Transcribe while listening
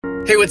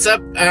Hey, what's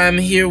up? I'm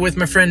here with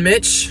my friend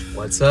Mitch.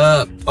 What's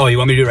up? Oh, you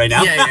want me to do it right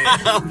now?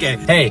 Yeah. Okay.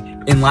 Hey,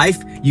 in life,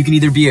 you can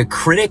either be a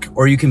critic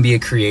or you can be a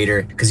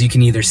creator, because you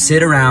can either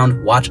sit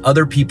around, watch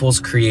other people's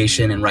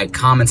creation and write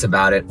comments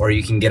about it, or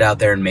you can get out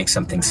there and make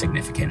something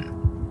significant.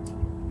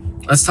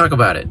 Let's talk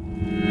about it.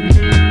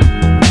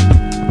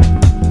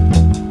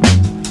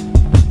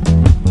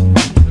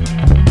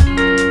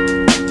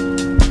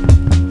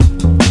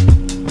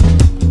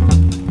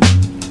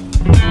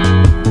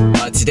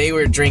 Today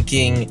we're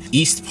drinking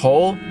East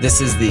Pole.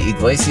 This is the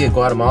Iglesia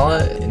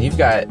Guatemala, and you've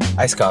got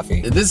Iced coffee.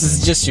 This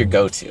is just your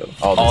go-to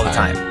all the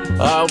time.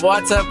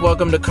 What's up?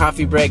 Welcome to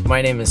Coffee Break.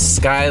 My name is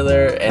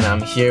Skylar, and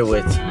I'm here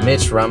with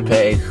Mitch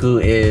Rumpe, who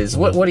is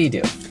what do you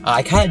do?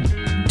 I kind of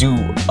do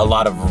a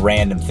lot of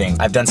random things.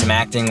 I've done some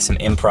acting, some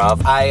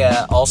improv.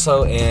 I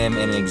also am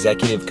an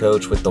executive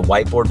coach with the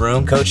Whiteboard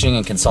Room, coaching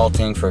and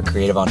consulting for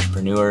creative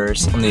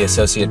entrepreneurs. I'm the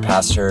associate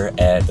pastor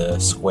at the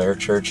Square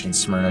Church in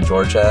Smyrna,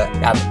 Georgia.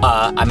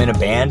 I'm in a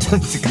band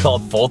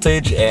called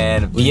Voltage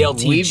and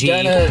VLTG. We've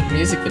done a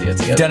music video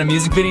together. You've done a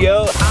music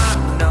video?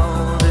 I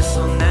know this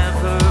will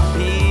never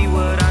be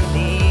what I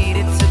need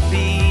it to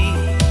be,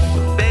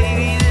 but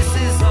baby, this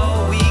is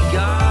all we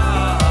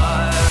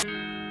got.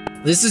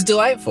 This is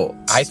delightful.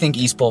 I think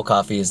East Pole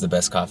coffee is the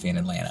best coffee in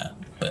Atlanta.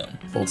 Boom.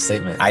 Bold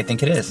statement. I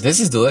think it is. This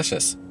is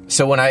delicious.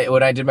 So when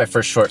I did my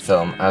first short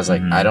film, I was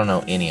like, I don't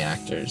know any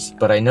actors,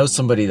 but I know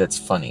somebody that's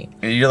funny.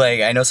 You're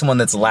like, I know someone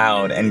that's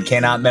loud and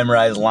cannot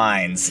memorize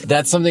lines.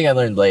 That's something I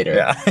learned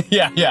later.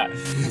 Yeah.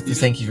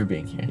 Thank you for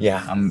being here.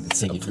 Yeah,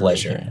 it's a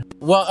pleasure.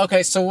 Well,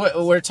 okay,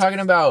 so we're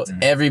talking about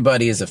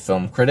everybody is a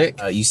film critic.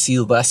 You see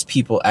less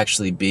people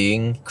actually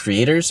being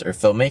creators or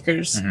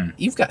filmmakers.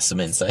 You've got some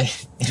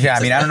insight. Yeah, I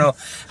mean, I don't know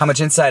how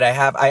much insight I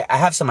have. I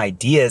have some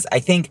ideas. I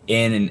think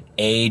in an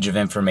age of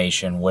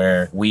information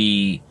where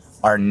we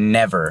are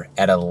never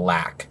at a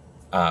lack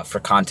for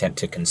content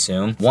to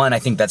consume. One, I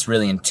think that's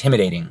really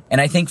intimidating.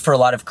 And I think for a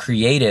lot of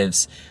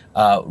creatives,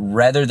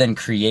 rather than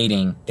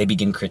creating, they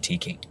begin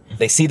critiquing.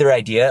 They see their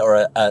idea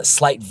or a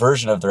slight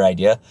version of their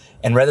idea,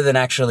 and rather than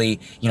actually,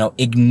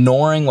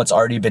 ignoring what's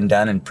already been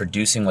done and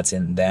producing what's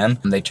in them,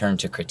 they turn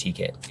to critique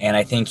it. And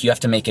I think you have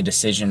to make a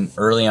decision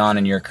early on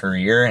in your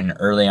career and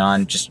early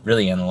on just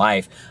really in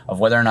life of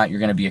whether or not you're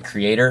going to be a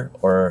creator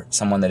or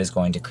someone that is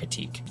going to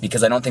critique.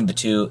 Because I don't think the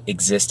two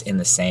exist in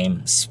the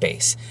same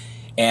space.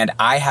 And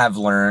I have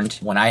learned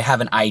when I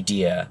have an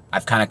idea,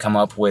 I've kind of come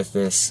up with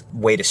this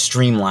way to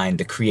streamline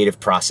the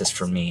creative process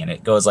for me. And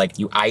it goes like,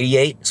 you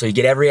ideate, so you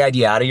get every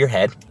idea out of your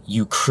head.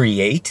 You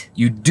create.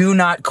 You do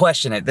not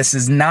question it. This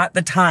is not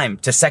the time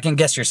to second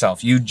guess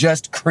yourself. You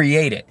just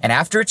create it. And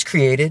after it's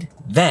created,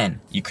 then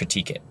you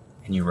critique it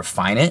and you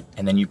refine it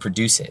and then you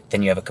produce it.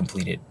 Then you have a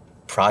completed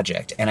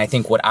project. And I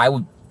think what I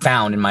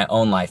found in my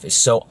own life is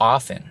so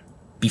often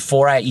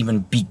before I even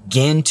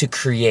begin to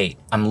create,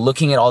 I'm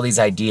looking at all these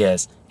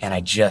ideas and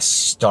I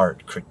just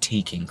start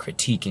critiquing,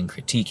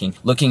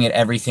 looking at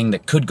everything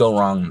that could go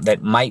wrong,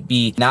 that might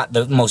be not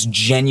the most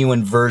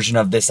genuine version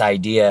of this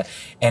idea,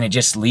 and it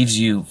just leaves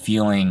you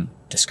feeling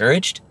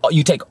discouraged.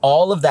 You take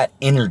all of that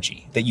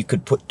energy that you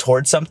could put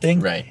towards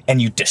something, right,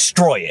 and you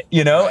destroy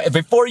it,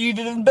 before you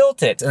even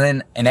built it. And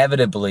then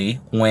inevitably,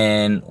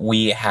 when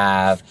we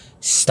have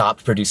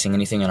stopped producing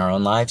anything in our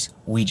own lives,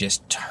 we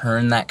just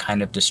turn that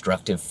kind of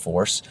destructive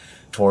force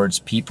towards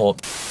people.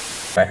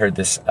 I heard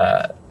this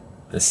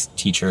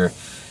teacher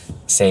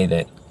say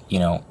that,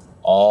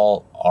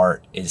 all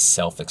art is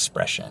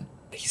self-expression.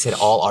 He said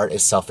all art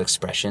is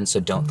self-expression, so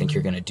don't think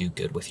you're going to do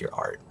good with your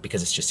art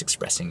because it's just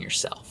expressing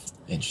yourself.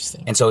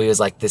 Interesting. And so he was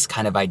like this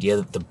kind of idea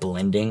of the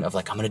blending of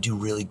like, I'm going to do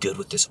really good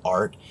with this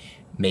art,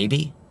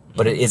 maybe,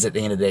 but it is at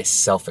the end of the day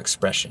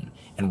self-expression.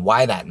 And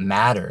why that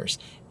matters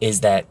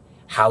is that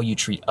how you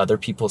treat other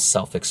people's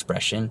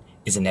self-expression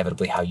is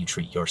inevitably how you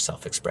treat your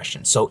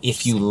self-expression. So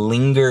if you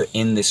linger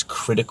in this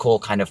critical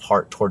kind of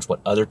heart towards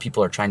what other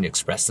people are trying to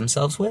express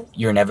themselves with,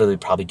 you're inevitably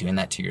probably doing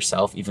that to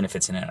yourself, even if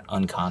it's in an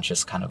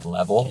unconscious kind of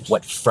level.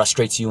 What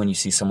frustrates you when you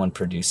see someone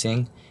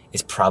producing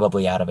is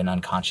probably out of an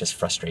unconscious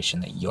frustration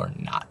that you're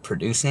not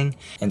producing.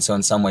 And so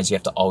in some ways you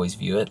have to always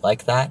view it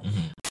like that.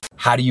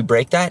 How do you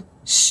break that?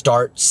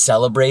 Start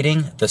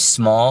celebrating the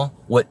small,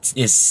 what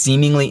is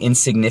seemingly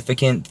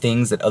insignificant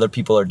things that other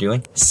people are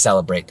doing.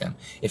 Celebrate them.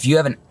 If you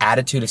have an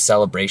attitude of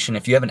celebration,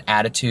 if you have an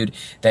attitude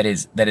that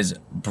is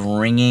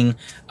bringing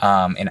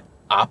an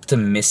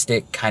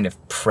optimistic kind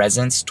of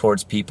presence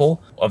towards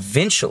people,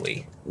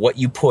 eventually what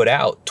you put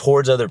out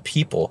towards other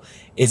people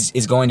is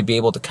going to be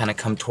able to kind of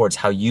come towards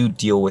how you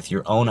deal with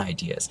your own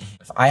ideas.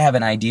 If I have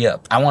an idea,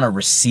 I want to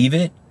receive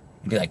it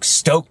and be like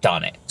stoked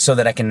on it so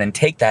that I can then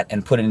take that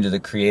and put it into the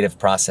creative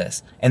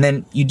process. And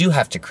then you do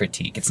have to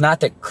critique. It's not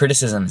that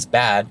criticism is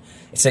bad.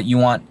 It's that you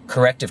want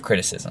corrective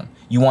criticism.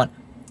 You want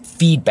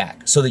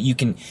feedback so that you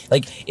can,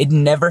 it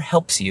never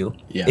helps you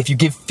if you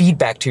give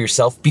feedback to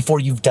yourself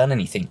before you've done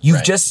anything.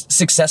 You've just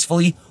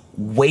successfully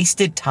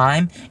wasted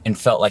time and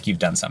felt like you've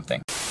done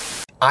something.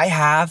 I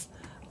have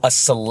a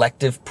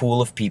selective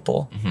pool of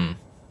people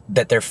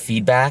that their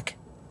feedback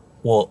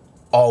will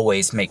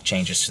always make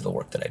changes to the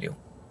work that I do.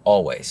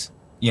 Always.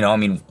 You know, I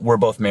mean, we're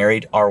both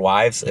married, our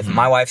wives. If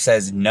my wife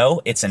says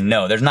no, it's a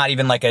no. There's not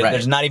even like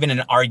there's not even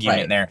an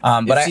argument there.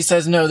 But if she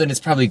says no, then it's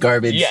probably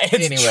garbage. Yeah, it's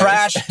anyways.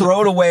 trash,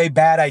 throw it away,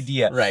 bad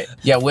idea. Right.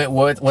 Yeah,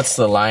 what's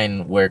the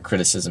line where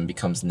criticism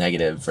becomes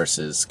negative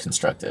versus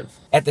constructive?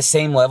 At the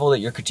same level that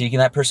you're critiquing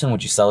that person,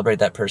 would you celebrate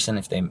that person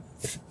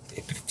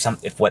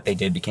if what they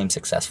did became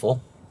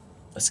successful?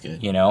 That's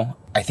good. You know,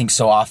 I think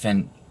so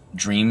often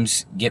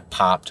dreams get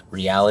popped,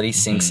 reality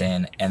sinks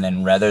in, and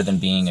then rather than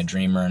being a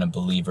dreamer and a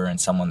believer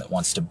and someone that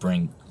wants to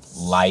bring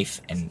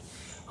life and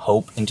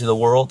hope into the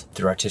world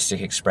through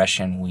artistic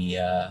expression, we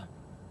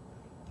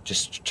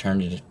just turn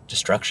to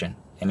destruction.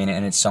 I mean,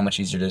 and it's so much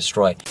easier to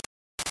destroy.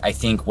 I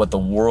think what the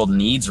world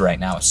needs right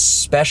now,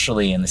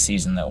 especially in the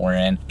season that we're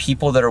in,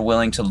 people that are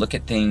willing to look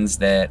at things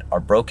that are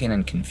broken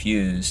and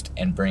confused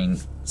and bring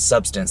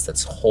substance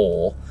that's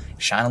whole,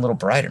 shine a little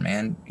brighter,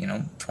 man. You know,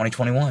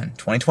 2021,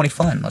 2020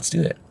 fun. Let's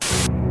do it.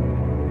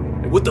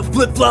 What the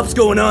flip-flops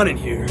going on in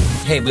here?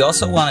 Hey, we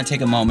also want to take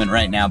a moment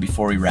right now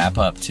before we wrap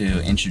up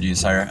to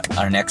introduce our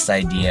next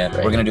idea. Right.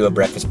 We're going to do a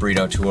breakfast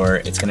burrito tour.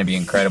 It's going to be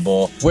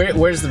incredible.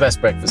 Where's the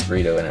best breakfast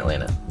burrito in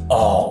Atlanta?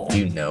 Oh, Do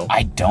you know?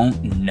 I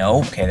don't know.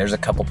 Okay, there's a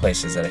couple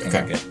places that I think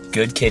are good.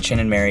 Good Kitchen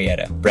in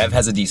Marietta. Brev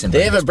has a decent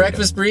They have a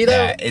breakfast burrito?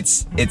 Yeah,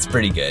 it's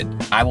pretty good.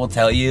 I will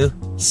tell you,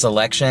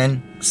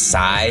 selection,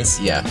 size,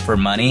 Yeah. for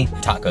money,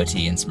 Taco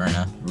Tea in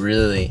Smyrna.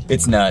 Really?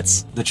 It's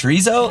nuts. The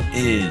chorizo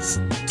is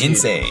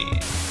insane.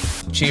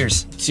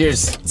 Cheers.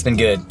 Cheers. It's been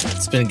good.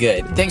 It's been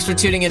good. Thanks for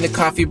tuning in to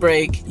Coffee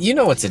Break. You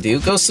know what to do.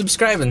 Go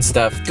subscribe and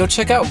stuff. Go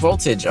check out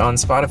Voltage on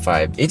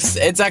Spotify.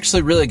 It's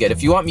actually really good.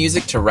 If you want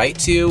music to write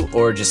to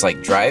or just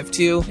like drive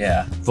to,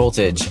 Yeah.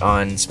 Voltage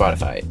on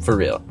Spotify. For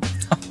real.